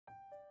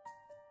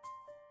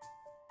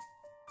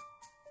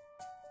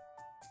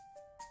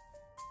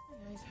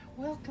Guys,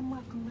 welcome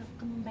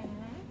back.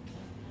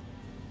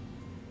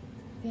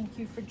 Thank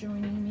you for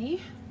joining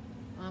me.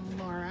 I'm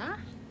Laura,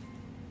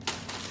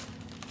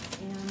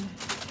 and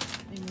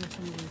I need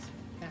some of these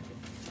packet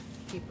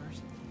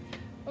keepers.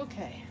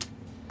 Okay,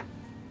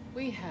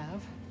 we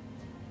have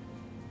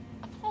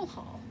a fall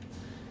haul.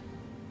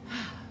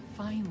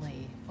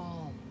 Finally,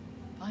 fall.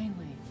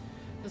 Finally.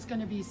 There's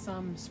going to be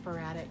some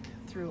sporadic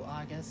through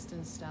August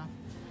and stuff,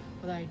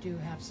 but I do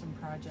have some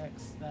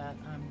projects that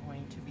I'm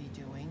going to be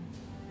doing.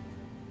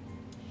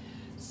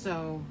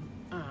 So,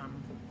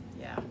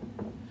 yeah.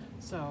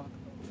 So,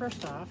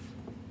 first off,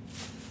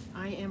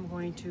 I am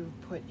going to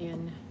put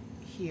in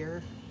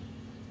here,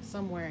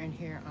 somewhere in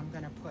here, I'm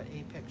going to put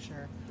a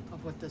picture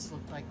of what this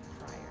looked like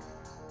prior.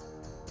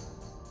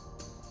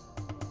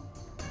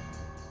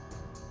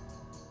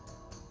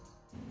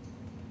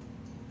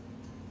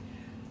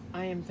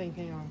 I am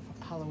thinking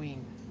of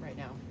Halloween right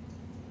now.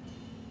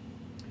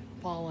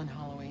 Fall and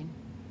Halloween.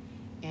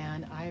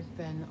 And I've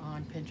been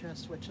on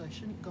Pinterest, which I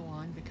shouldn't go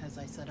on because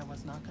I said I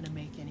was not going to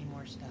make any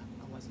more stuff.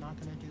 I was not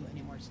going to do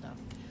any more stuff.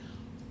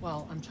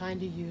 Well, I'm trying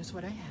to use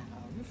what I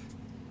have,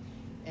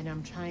 and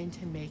I'm trying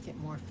to make it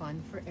more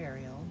fun for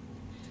Ariel.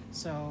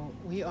 So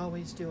we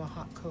always do a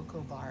hot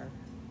cocoa bar,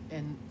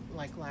 and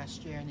like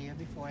last year and the year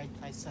before,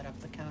 I set up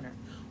the counter.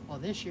 Well,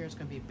 this year is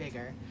going to be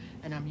bigger,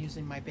 and I'm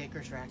using my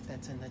baker's rack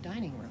that's in the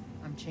dining room.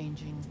 I'm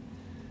changing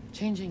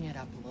it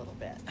up a little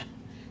bit.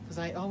 Because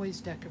I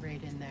always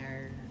decorate in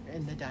there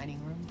in the dining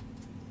room,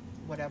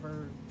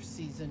 whatever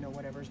season or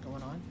whatever's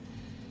going on.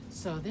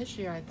 So this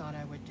year I thought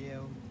I would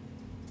do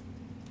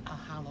a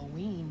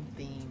Halloween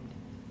themed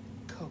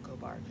cocoa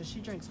bar because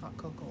she drinks hot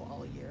cocoa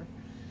all year.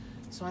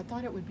 So I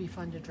thought it would be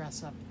fun to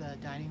dress up the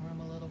dining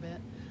room a little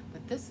bit.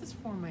 But this is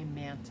for my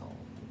mantle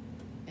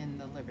in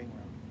the living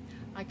room.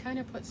 I kind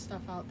of put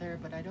stuff out there,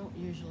 but I don't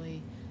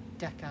usually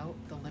deck out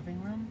the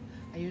living room.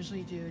 I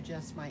usually do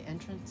just my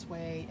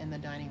entranceway and the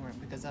dining room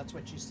because that's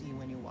what you see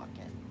when you walk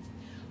in.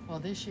 Well,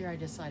 this year I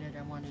decided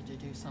I wanted to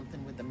do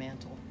something with the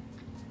mantle.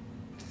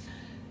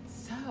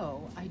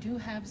 So I do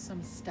have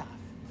some stuff,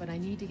 but I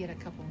need to get a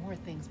couple more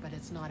things, but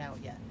it's not out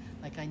yet.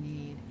 Like I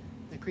need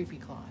the creepy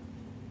cloth.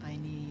 I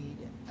need,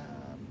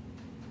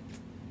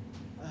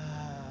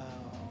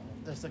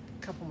 there's a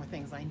couple more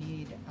things. I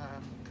need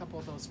a couple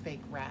of those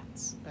fake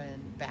rats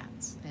and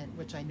bats, and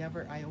which I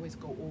always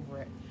go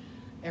over it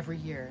every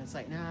year. It's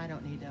like, nah, I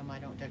don't need them. I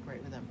don't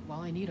decorate with them.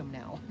 Well, I need them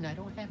now, and I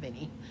don't have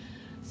any.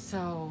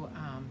 So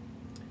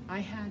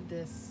I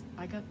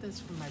got this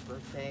for my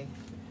birthday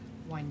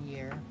one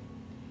year.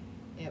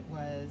 It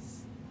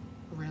was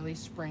really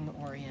spring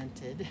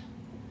oriented.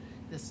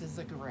 This is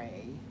a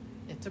gray.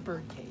 It's a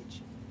bird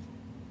cage.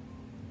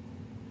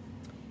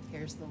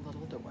 Here's the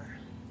little door.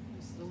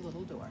 This is the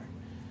little door.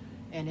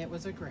 And it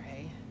was a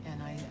gray,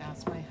 and I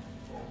asked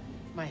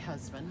my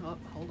husband, oh,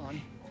 hold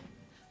on.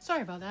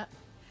 Sorry about that.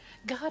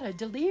 Got a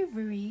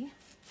delivery.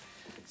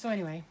 So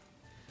anyway,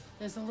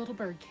 there's a little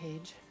bird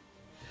cage,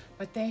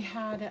 but they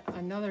had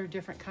another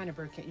different kind of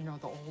bird cage, you know,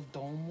 the old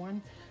dome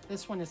one.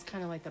 This one is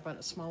kind of like about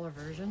a smaller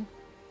version,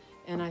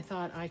 and I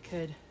thought I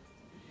could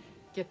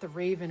get the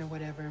raven or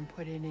whatever and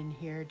put it in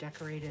here,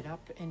 decorate it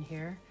up in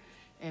here,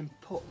 and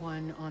put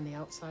one on the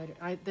outside.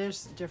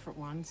 There's different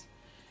ones,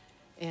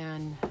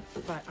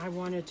 but I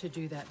wanted to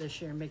do that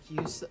this year, make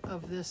use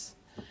of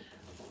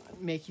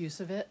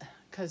it.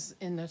 Because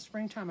in the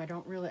springtime, I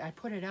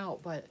put it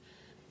out, but,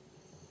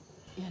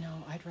 you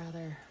know, I'd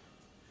rather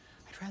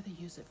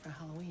use it for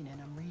Halloween, and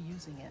I'm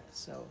reusing it.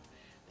 So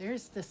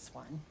there's this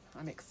one.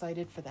 I'm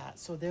excited for that.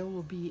 So there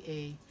will be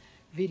a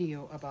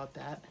video about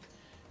that,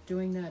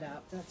 doing that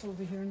up. That's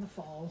over here in the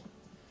fall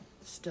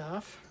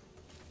stuff.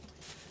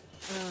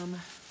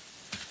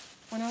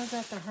 When I was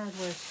at the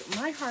hardware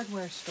store, my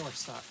hardware store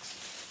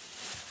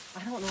sucks.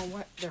 I don't know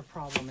what their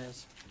problem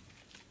is.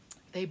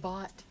 They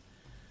bought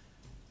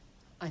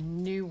a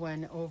new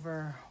one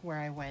over where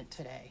I went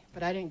today,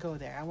 but I didn't go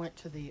there. I went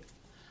to the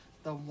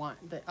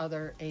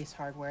other Ace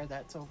Hardware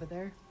that's over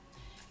there,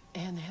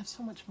 and they have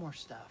so much more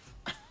stuff.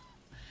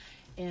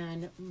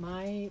 And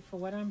for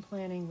what I'm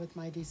planning with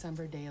my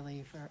December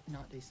daily,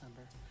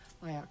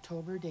 my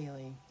October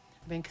daily,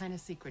 I've been kind of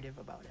secretive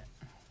about it.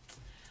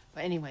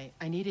 But anyway,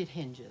 I needed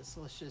hinges.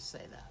 Let's just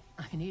say that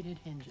I needed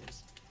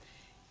hinges,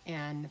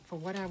 and for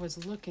what I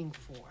was looking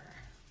for.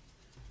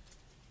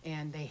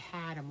 And they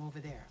had them over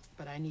there,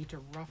 but I need to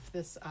rough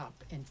this up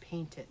and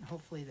paint it. And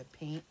hopefully the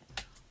paint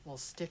will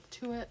stick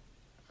to it,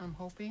 I'm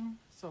hoping.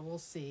 So we'll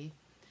see.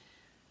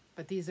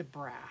 But these are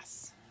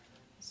brass.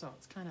 So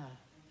it's kind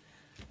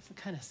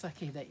of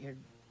sucky that you're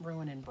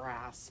ruining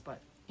brass, but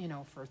you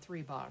know, for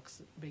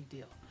 $3, big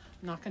deal.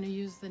 I'm not going to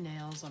use the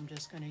nails. I'm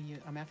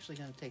actually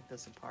going to take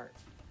this apart.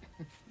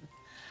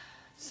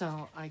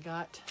 So I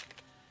got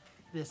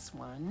this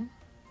one.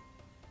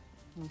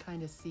 You can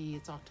kind of see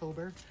it's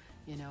October.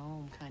 You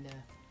know,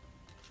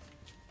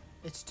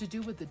 it's to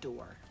do with the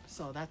door,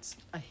 so that's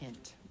a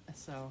hint.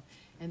 So,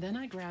 and then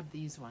I grabbed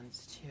these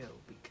ones too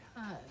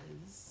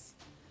because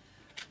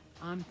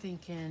I'm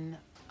thinking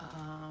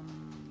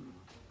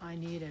I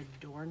need a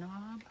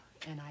doorknob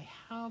and I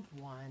have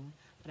one,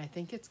 but I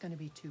think it's going to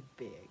be too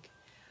big.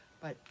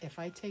 But if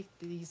I take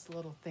these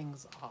little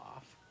things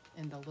off,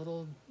 and the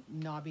little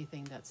knobby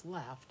thing that's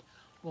left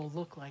will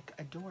look like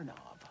a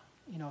doorknob.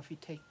 You know, if you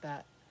take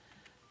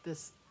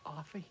this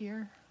off of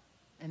here,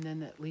 and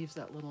then it leaves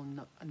that little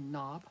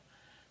knob,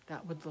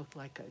 that would look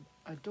like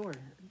a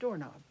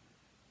doorknob,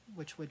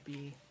 which would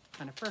be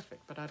kind of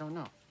perfect, but I don't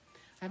know.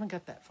 I haven't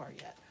got that far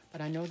yet, but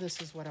I know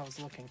this is what I was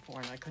looking for,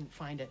 and I couldn't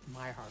find it in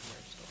my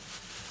hardware store.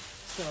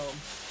 So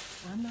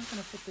I'm not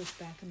going to put this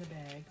back in the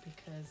bag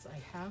because I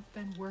have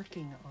been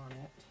working on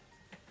it,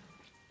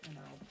 and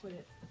I'll put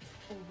it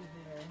over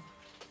there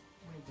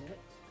with it.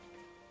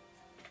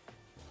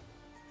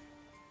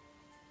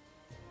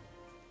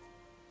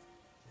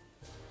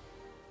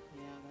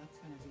 Yeah, that's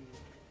going to be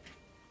it.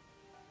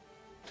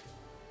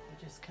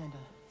 I just kind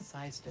of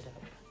sized it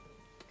up.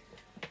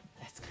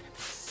 That's going to be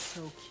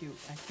so cute.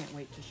 I can't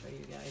wait to show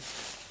you guys.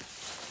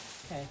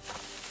 Okay.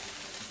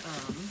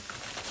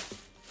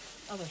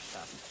 Other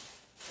stuff.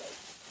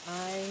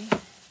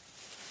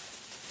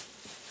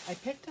 I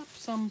picked up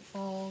some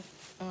fall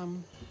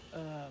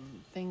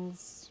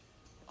things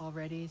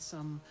already,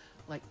 some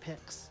like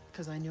picks,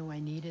 because I knew I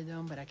needed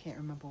them, but I can't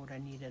remember what I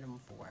needed them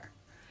for.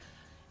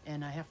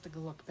 And I have to go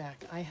look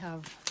back. I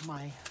have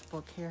my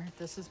book here.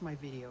 This is my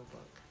video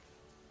book.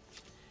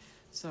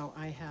 So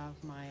I have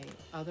my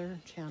other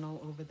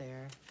channel over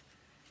there,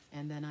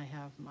 and then I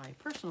have my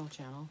personal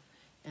channel,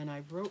 and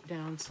I wrote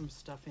down some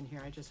stuff in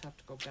here. I just have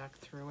to go back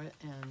through it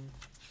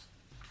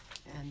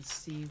and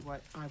see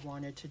what I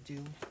wanted to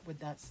do with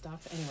that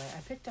stuff. Anyway,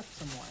 I picked up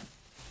some more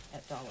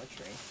at Dollar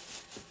Tree.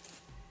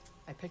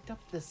 I picked up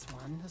this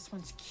one. This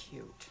one's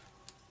cute.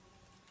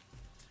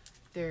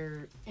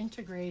 They're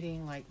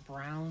integrating like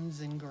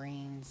browns and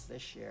greens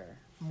this year,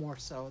 more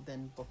so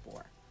than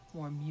before,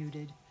 more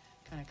muted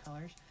kind of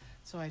colors.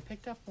 So I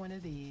picked up one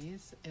of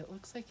these. It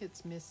looks like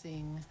it's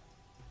missing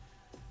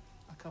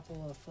a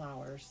couple of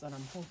flowers that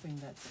I'm hoping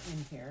that's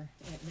in here.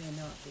 It may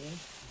not be.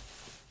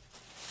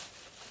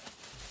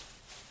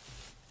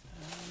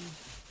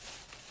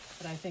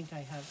 But I think I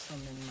have some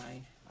in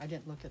my, I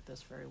didn't look at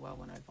this very well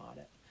when I bought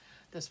it.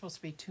 There's supposed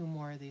to be 2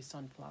 more of these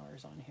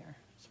sunflowers on here.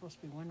 There's supposed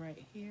to be one right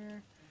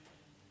here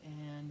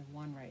and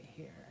one right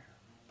here.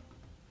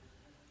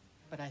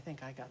 But I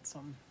think I got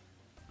some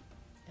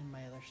in my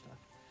other stuff.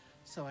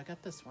 So I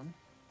got this one,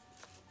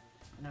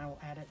 and I will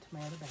add it to my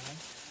other bag.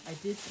 I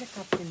did pick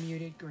up the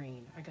muted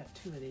green. I got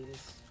 2 of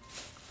these.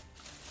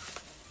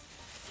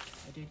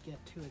 I did get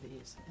 2 of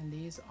these, and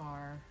these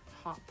are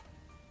Hop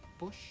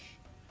Bush.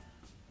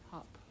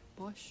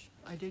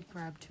 I did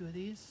grab 2 of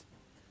these.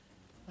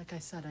 Like I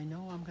said, I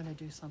know I'm going to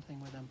do something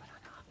with them, but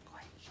I'm not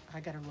quite sure. I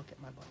got to look at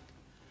my book.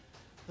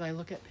 I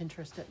look at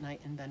Pinterest at night,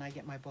 and then I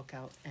get my book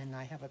out, and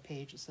I have a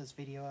page that says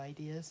video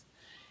ideas,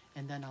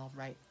 and then I'll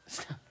write.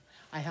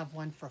 I have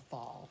one for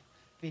fall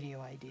video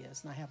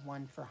ideas, and I have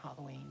one for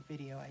Halloween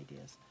video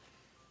ideas.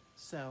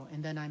 So,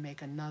 and then I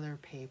make another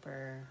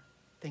paper,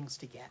 things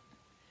to get.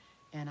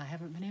 And I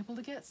haven't been able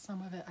to get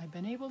some of it. I've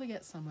been able to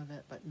get some of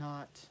it, but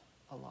not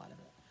a lot of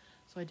it.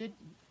 So I did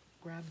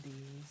grab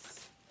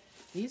these.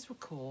 These were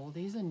cool.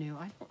 These are new.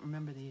 I don't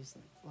remember these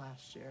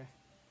last year,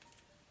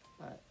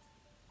 but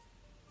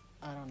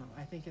I don't know.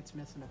 I think it's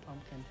missing a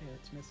pumpkin too.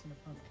 It's missing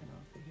a pumpkin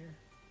off of here.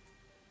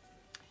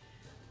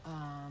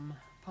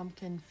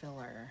 Pumpkin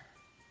filler.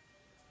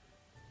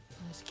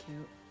 That's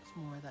cute. It's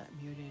more of that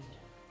muted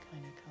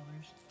kind of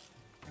colors.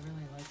 I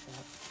really like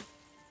that.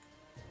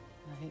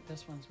 And I think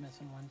this one's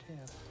missing one too.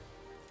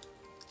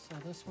 So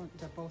this one,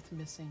 they're both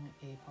missing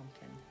a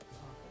pumpkin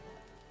off of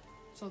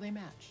it. So they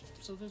match.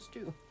 So there's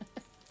 2.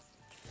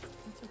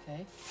 It's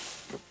okay.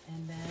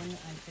 And then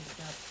I picked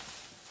up,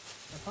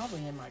 they're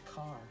probably in my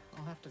car.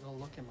 I'll have to go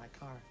look in my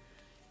car.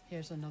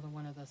 Here's another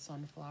one of the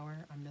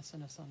sunflower. I'm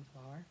missing a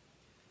sunflower.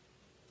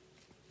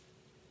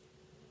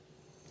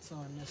 So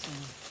I'm missing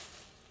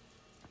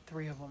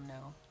 3 of them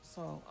now.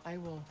 So I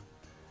will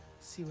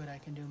see what I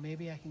can do.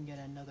 Maybe I can get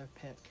another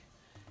pick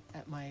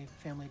at my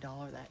Family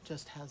Dollar that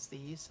just has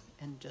these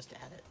and just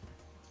add it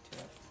to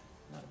it.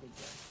 Not a big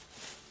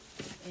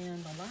deal.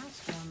 And the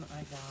last one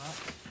I got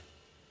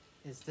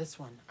is this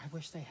one. I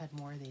wish they had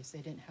more of these.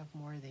 They didn't have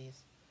more of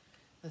these.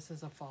 This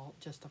is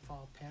just a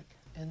fall pick.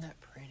 Isn't that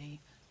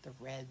pretty? The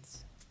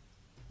reds.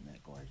 Isn't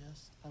that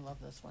gorgeous? I love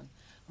this one.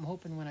 I'm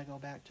hoping when I go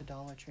back to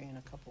Dollar Tree in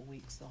a couple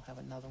weeks, they'll have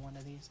another one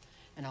of these,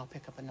 and I'll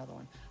pick up another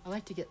one. I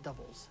like to get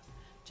doubles,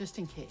 just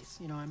in case.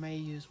 You know, I may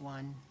use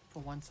one for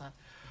one side.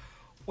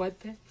 What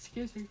thing?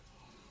 Excuse me.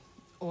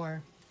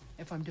 Or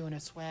if I'm doing a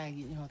swag,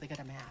 you know, they got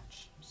to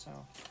match. So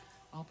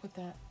I'll put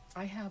that.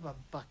 I have a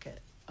bucket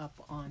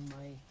up on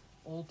my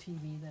old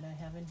TV that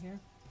I have in here,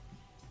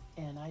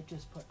 and I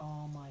just put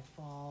all my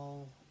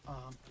fall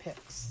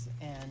picks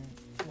and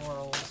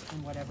florals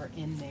and whatever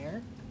in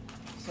there,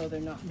 so they're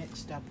not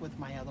mixed up with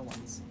my other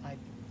ones. I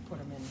put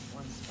them in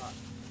one spot.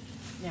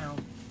 Now,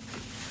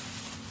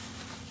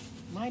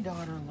 my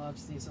daughter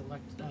loves these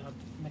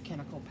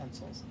mechanical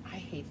pencils. I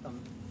hate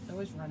them. They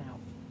always run out.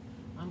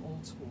 I'm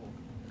old school.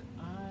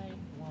 I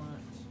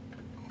want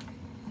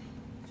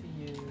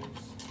to use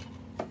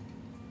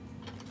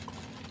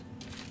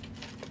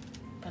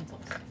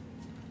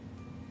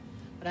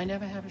I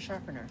never have a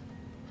sharpener.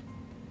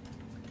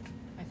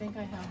 I think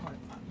I have one.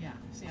 Yeah,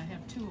 see, I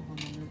have two of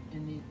them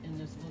in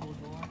this little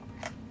drawer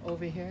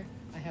over here.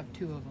 I have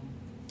two of them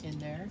in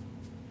there,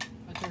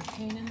 but they're a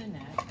pain in the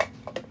neck.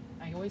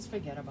 I always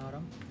forget about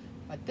them.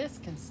 But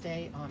this can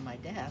stay on my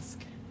desk.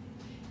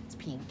 It's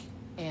pink,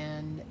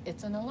 and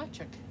it's an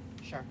electric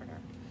sharpener.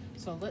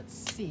 So let's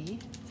see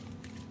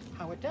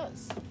how it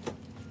does.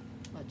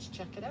 Let's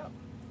check it out,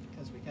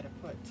 because we got to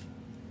put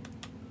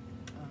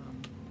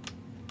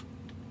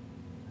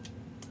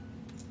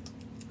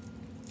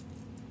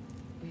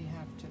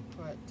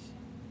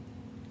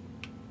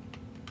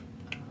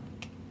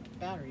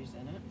batteries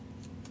in it.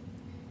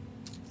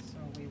 So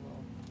we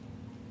will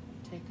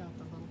take out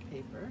the little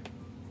paper,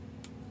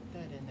 put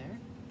that in there,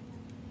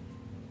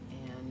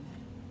 and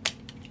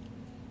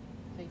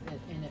take that,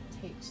 and it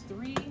takes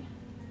 3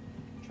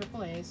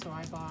 AAAs. So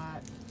I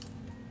bought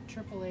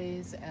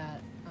AAAs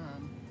at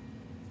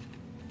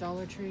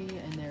Dollar Tree,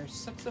 and there's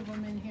 6 of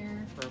them in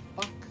here for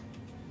 $1.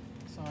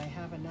 So I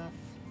have enough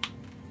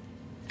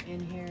in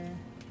here.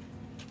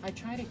 I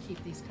try to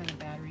keep these kind of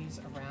batteries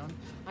around.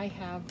 I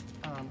have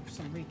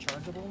some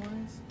rechargeable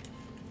ones,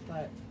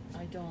 but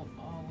I don't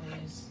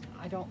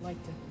like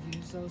to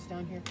use those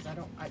down here, because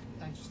I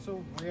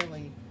so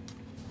rarely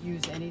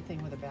use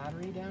anything with a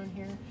battery down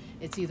here.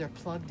 It's either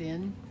plugged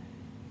in,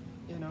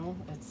 you know,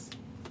 it's,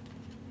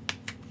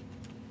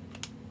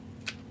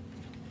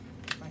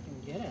 if I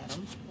can get at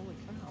them, holy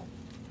cow.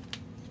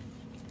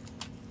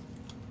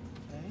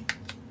 Okay.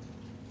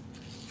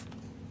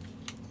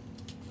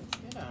 Let's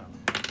get out.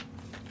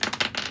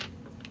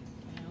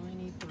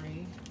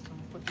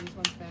 These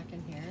ones back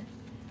in here,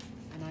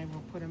 and I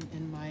will put them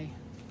in my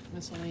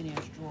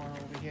miscellaneous drawer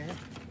over here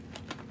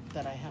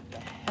that I have to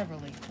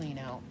heavily clean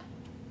out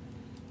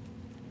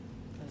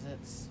because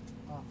it's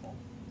awful.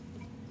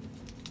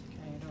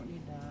 Okay, I don't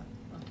need that.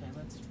 Okay,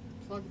 let's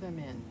plug them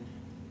in.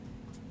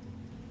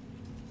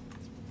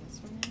 Let's put this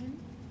one in.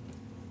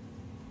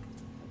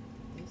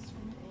 Put this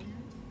one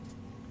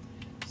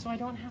in. So I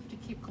don't have to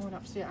keep going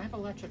upstairs. I have an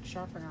electric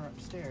sharpener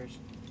upstairs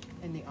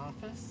in the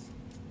office,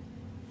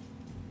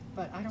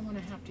 but I don't want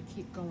to have to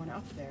keep going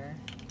up there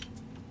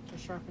to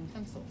sharpen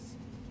pencils.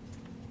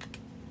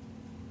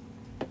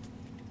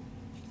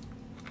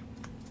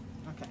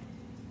 Okay.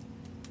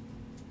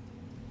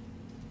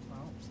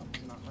 Well,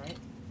 something's not right.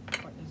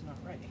 What is not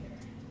right here?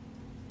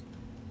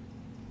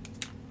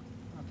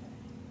 Okay.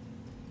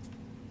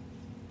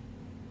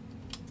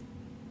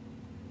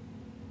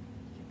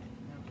 Okay,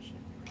 now it should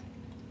be right.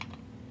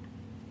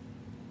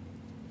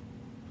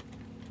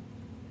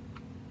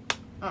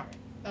 Alright,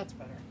 that's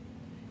better.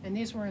 And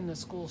these were in the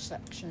school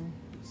section,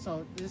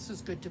 so this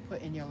is good to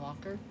put in your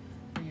locker,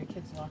 or your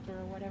kid's locker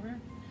or whatever.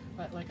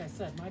 But like I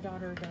said, my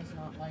daughter does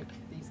not like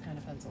these kind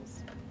of pencils.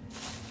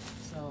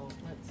 So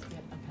let's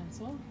get a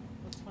pencil.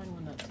 Let's find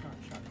one that's not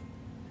sharp.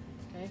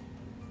 Okay?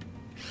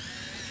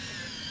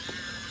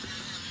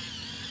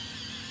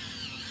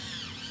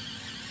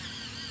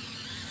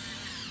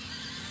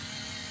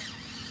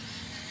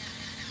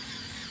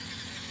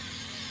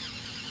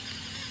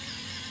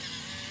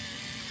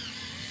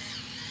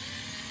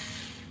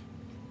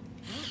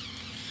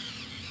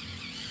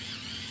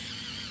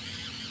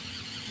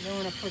 You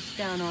don't want to push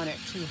down on it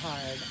too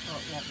hard, or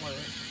it won't work.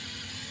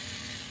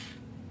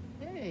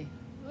 Hey,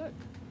 look,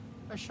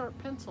 a sharp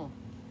pencil.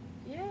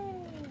 Yay!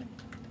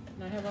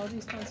 And I have all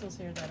these pencils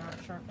here that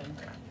aren't sharpened,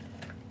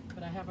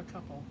 but I have a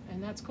couple.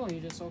 And that's cool, you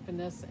just open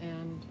this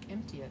and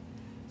empty it.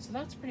 So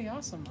that's pretty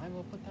awesome. I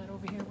will put that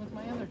over here with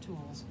my other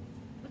tools.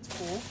 That's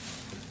cool.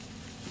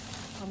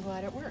 I'm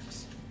glad it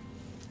works.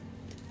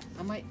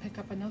 I might pick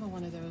up another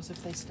one of those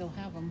if they still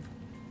have them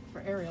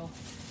for Ariel.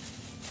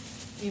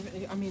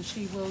 Even, I mean,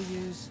 she will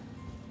use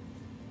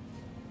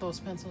those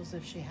pencils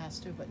if she has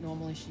to, but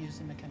normally she uses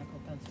mechanical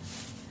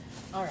pencils.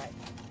 All right,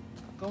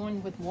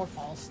 going with more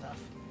fall stuff.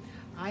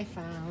 I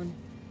found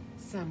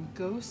some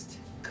ghost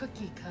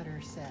cookie cutter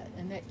set.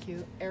 Isn't that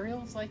cute?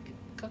 Ariel's like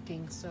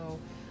cooking, so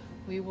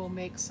we will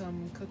make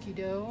some cookie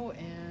dough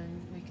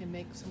and we can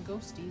make some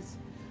ghosties.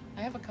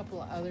 I have a couple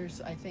of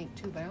others, I think,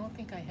 too, but I don't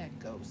think I had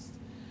ghosts.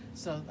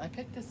 So I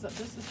picked this up.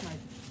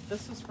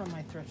 This is from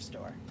my thrift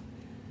store.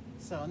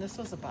 So, and this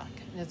was $1,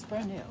 and it's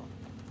brand new.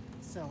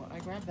 So I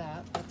grabbed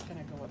that. That's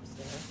gonna go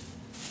upstairs.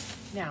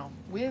 Now,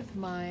 with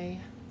my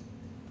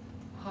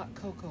hot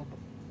cocoa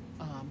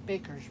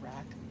baker's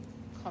rack,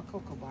 hot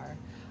cocoa bar,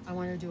 I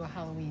want to do a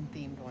Halloween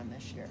themed one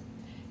this year.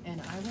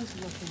 And I was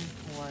looking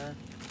for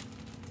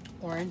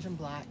orange and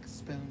black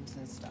spoons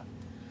and stuff.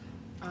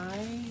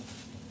 I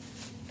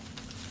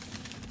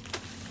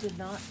did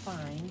not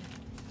find,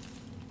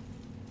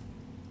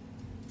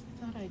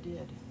 I thought I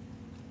did.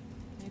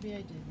 Maybe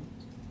I didn't.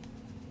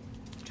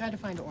 Try to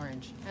find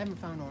orange. I haven't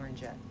found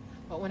orange yet.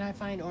 But when I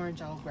find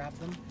orange, I'll grab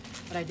them.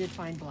 But I did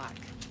find black.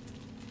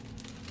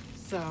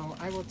 So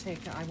I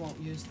won't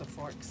use the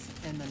forks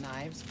and the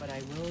knives, but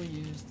I will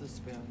use the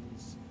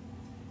spoons.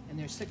 And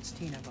there's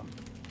 16 of them.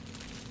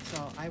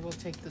 So I will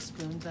take the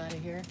spoons out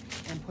of here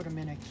and put them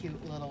in a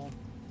cute little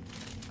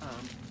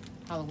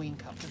Halloween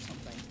cup or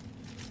something.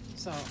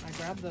 So I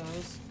grabbed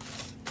those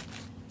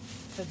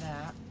for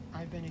that.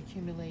 I've been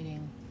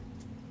accumulating,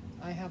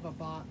 I have a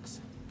box.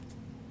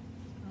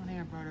 I don't think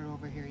I brought it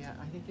over here yet.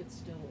 I think it's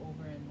still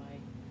over in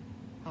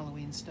my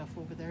Halloween stuff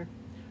over there.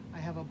 I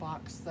have a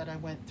box that I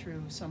went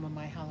through some of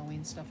my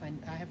Halloween stuff.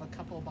 I have a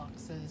couple of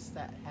boxes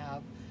that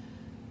have,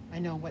 I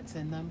know what's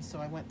in them,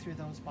 so I went through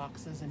those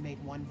boxes and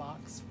made one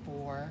box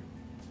for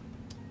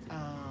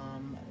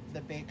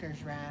the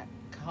baker's rack,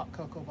 hot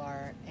cocoa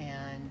bar,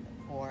 and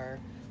for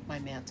my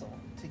mantle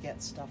to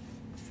get stuff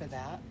for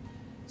that.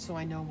 So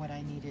I know what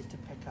I needed to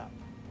pick up.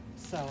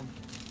 So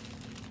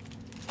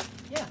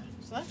yeah,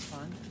 so that's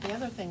fun. The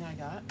other thing I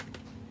got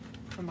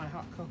for my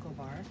hot cocoa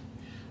bar,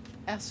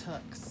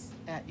 S-hooks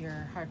at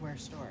your hardware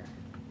store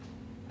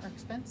are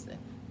expensive.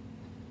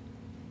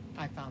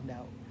 I found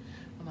out.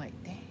 I'm like,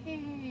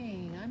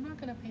 dang, I'm not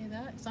gonna pay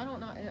that, because I don't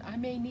know, I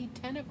may need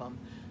 10 of them.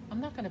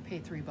 I'm not gonna pay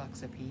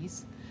 $3 a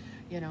piece,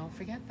 you know,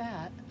 forget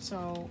that.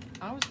 So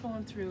I was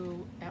going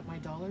through at my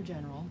Dollar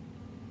General,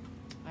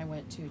 I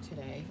went to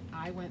today.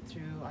 I was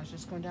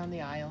just going down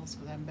the aisles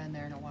because I haven't been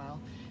there in a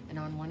while, and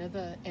on one of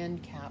the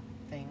end cap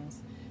things,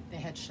 they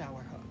had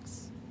shower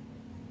hooks.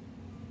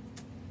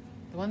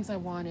 The ones I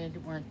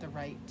wanted weren't the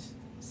right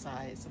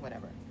size,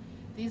 whatever.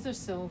 These are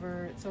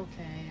silver, it's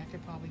okay. I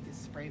could probably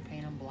just spray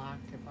paint them black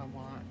if I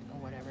want or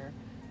whatever.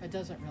 It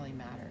doesn't really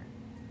matter.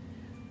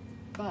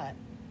 But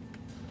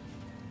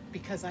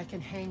because I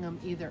can hang them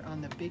either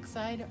on the big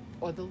side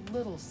or the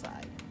little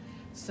side.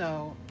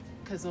 So,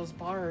 because those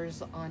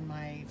bars on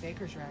my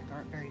baker's rack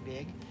aren't very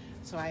big,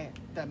 so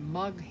the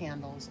mug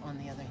handles on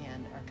the other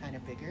hand are kind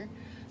of bigger.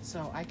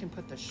 So I can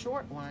put the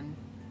short one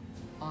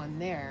on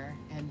there,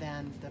 and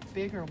then the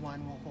bigger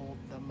one will hold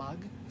the mug.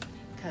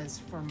 Because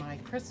for my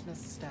Christmas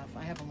stuff,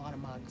 I have a lot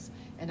of mugs,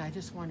 and I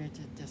just wanted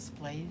to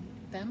display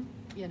them,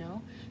 you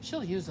know.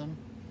 She'll use them,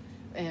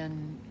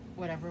 and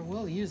whatever,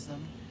 we'll use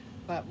them,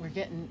 but we're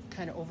getting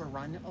kind of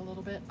overrun a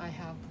little bit. I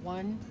have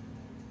one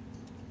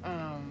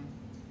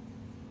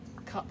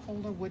cup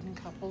holder, wooden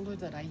cup holder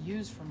that I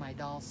use for my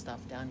doll stuff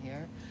down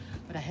here,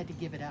 but I had to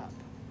give it up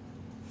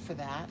for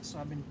that, so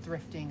I've been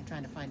thrifting,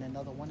 trying to find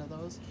another one of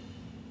those.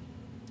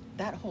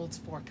 That holds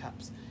 4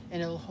 cups,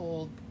 and it'll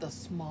hold the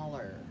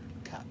smaller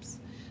cups.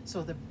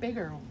 So the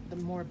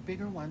more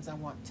bigger ones I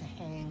want to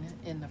hang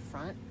in the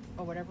front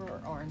or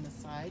whatever, or in the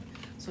side.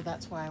 So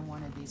that's why I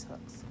wanted these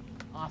hooks.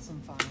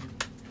 Awesome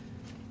find.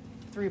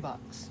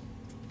 $3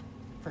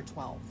 for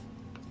 12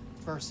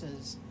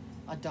 versus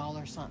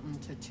 $1 something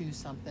to $2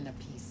 something a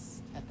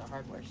piece at the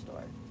hardware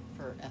store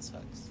for S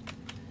hooks.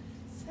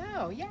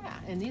 So yeah,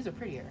 and these are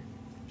prettier.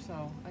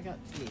 So I got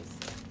these.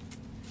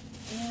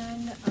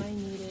 And I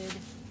needed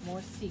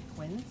more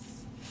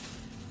sequins.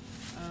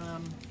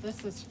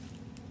 This is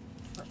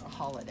for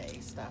holiday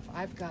stuff.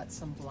 I've got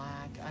some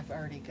black. I've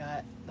already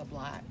got the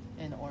black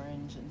and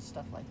orange and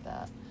stuff like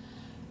that,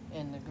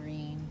 and the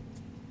green.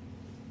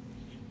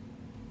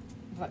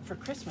 But for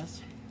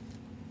Christmas,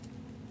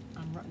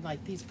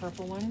 like these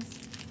purple ones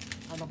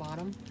on the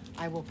bottom,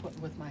 I will put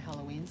with my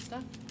Halloween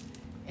stuff,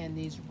 and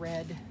these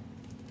red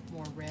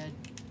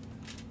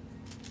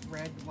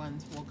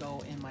ones will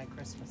go in my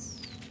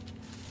Christmas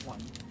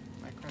one,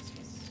 my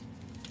Christmas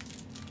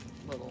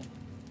little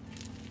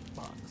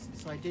box.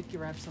 So I did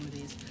grab some of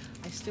these.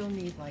 I still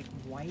need like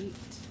white,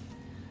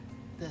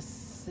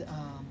 this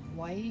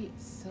white,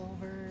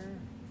 silver,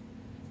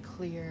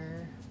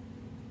 clear,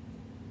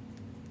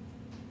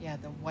 yeah,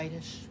 the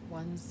whitish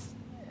ones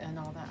and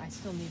all that. I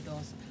still need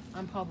those.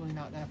 I'm probably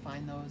not going to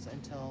find those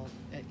until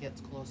it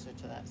gets closer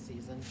to that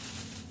season.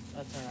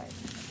 That's all right.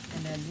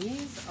 And then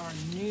these are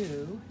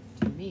new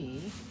to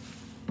me.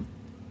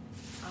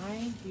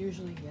 I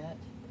usually get,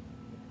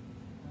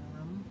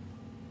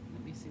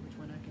 let me see which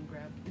one I can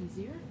grab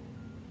easier.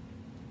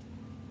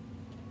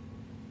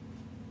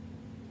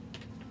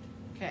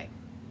 Okay,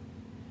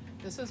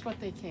 this is what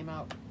they came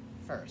out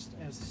first.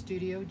 It was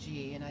Studio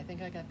G, and I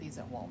think I got these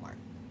at Walmart.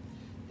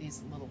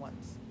 These little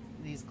ones,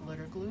 these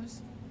glitter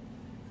glues.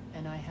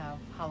 And I have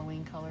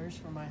Halloween colors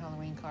for my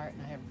Halloween cart,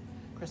 and I have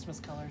Christmas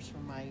colors for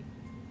my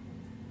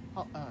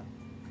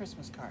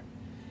Christmas cart.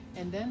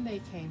 And then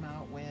they came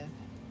out with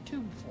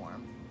tube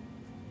form,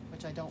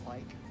 which I don't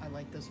like. I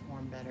like this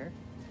form better.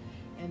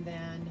 And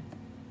then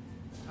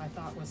I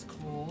thought was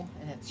cool,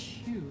 and it's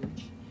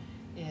huge,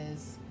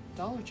 is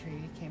Dollar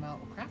Tree came out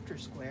with Crafter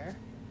Square.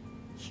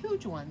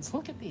 Huge ones,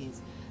 look at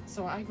these.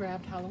 So I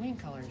grabbed Halloween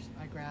colors.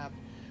 I grabbed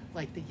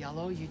like the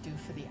yellow you do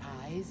for the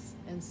eyes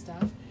and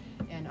stuff.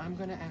 And I'm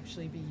gonna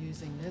actually be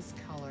using this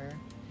color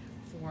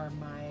for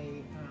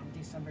my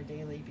December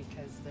daily,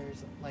 because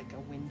there's like a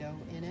window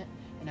in it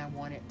and I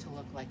want it to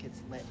look like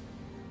it's lit.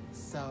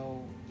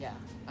 So yeah,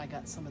 I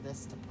got some of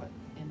this to put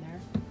in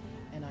there,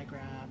 and I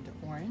grabbed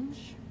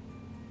orange,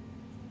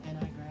 and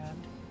I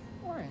grabbed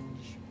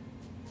orange.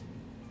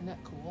 Isn't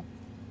that cool?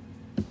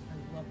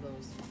 I love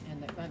those.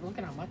 And look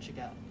at how much you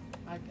got.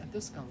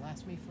 This is gonna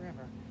last me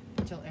forever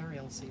until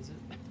Ariel sees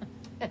it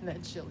and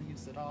then she'll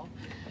use it all.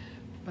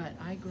 But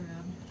I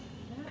grabbed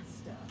that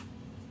stuff,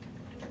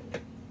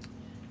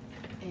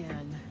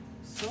 and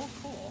so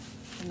cool.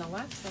 And the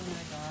last thing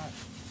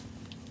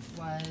I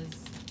got was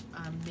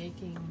I'm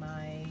making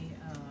my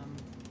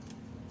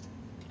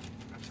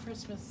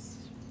Christmas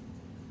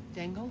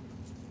dangle,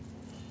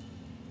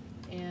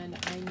 and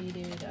I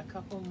needed a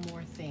couple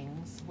more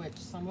things, which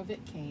some of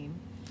it came,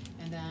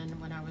 and then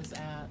when I was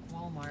at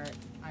Walmart,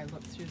 I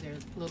looked through their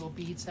little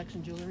bead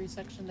section, jewelry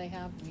section they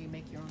have where you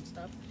make your own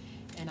stuff,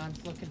 and I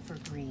was looking for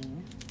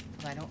green,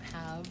 because I don't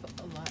have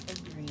a lot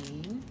of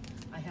green.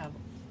 I have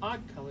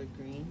odd colored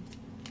green,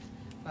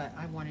 but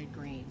I wanted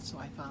green, so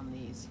I found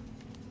these.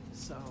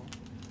 So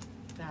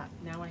that,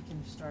 now I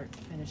can start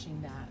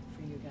finishing that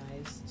for you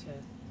guys to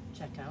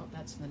check out.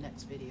 That's the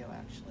next video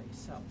actually.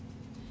 So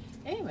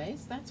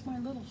anyways, that's my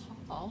little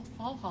haul,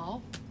 fall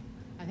haul.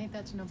 I think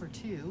that's number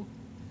 2,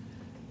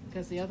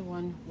 because the other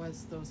one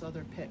was those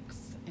other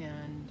picks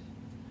and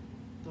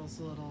those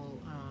little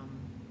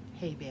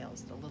hay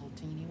bales, the little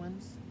teeny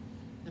ones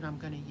that I'm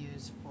going to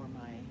use for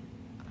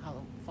my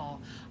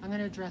fall. I'm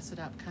going to dress it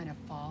up kind of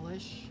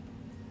fallish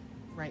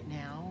right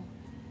now,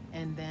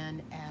 and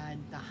then add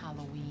the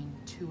Halloween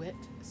to it,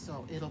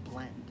 so it'll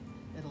blend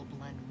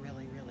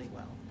really, really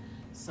well.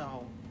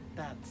 So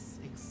that's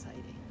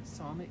exciting.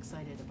 So I'm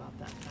excited about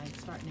that. I'm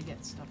starting to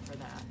get stuff for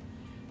that.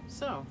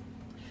 So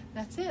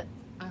that's it.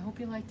 I hope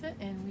you liked it,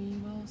 and we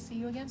will see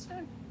you again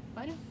soon.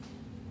 Bye now.